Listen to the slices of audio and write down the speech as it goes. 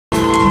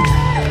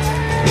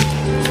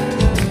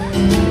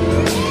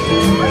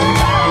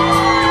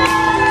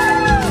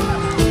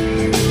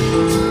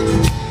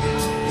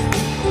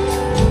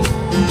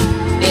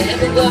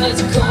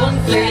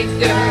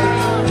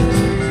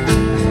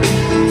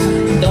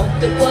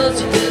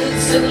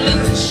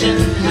solution.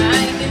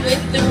 Hiding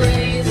with the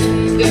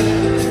raisin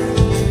girl.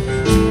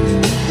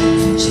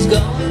 She's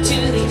going to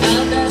the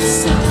other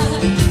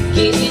side,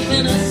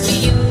 giving us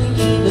a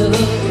love.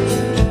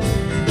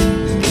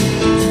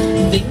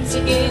 Things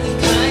are getting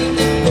kind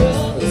of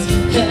gross,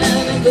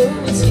 and I go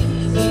and see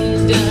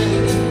you done.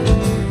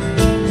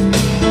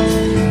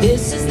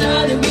 This is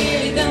not a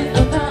really done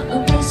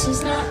about, this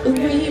is not a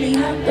really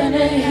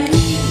happening.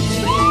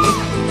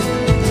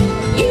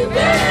 You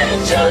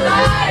bet your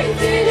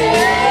life it is.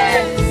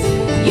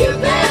 You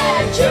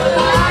bet your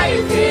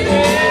life it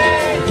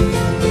is.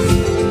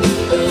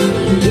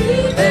 You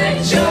bet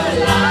your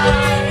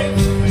life.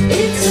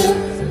 It's a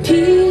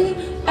peel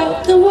out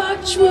the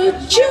watchword,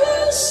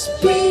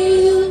 just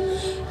peel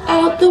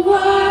out the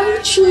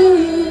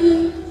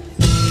watchword.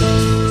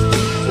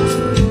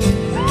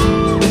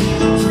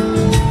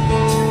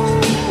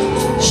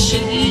 She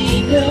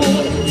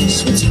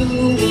knows what's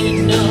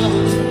going on.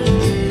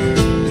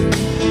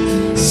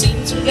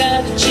 Seems we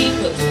got a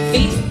cheaper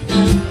feet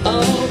now.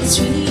 All the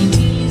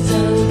sweeties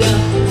are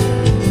gone.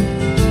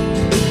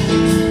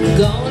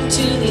 Going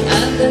to the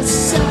other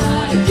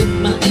side with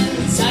my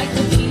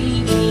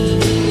encyclopedia.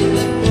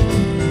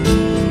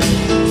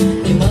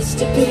 They must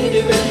have paid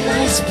her a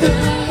nice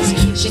price.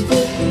 She's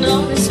putting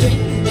on a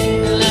string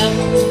love.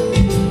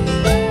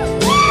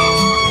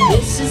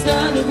 This is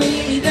not a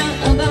really that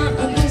about,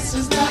 this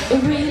is not a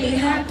really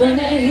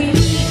happening.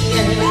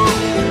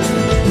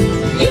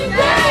 You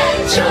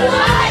bet your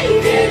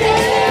life it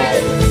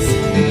is.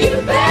 You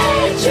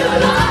bet your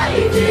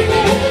life it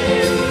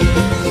is.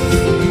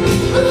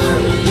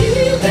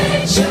 You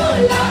bet your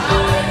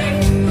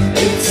life.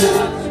 It's a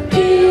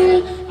peel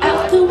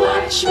out the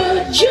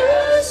watchword,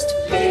 just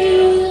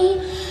peel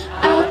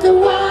out the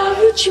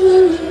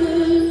watchword.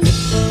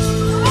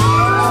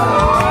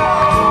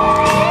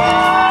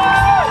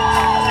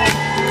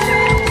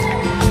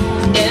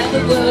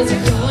 Ever was a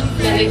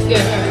cornflake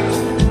girl.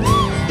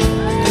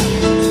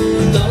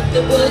 Thought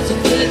there was a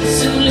good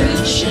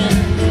solution.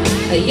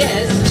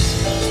 Yes.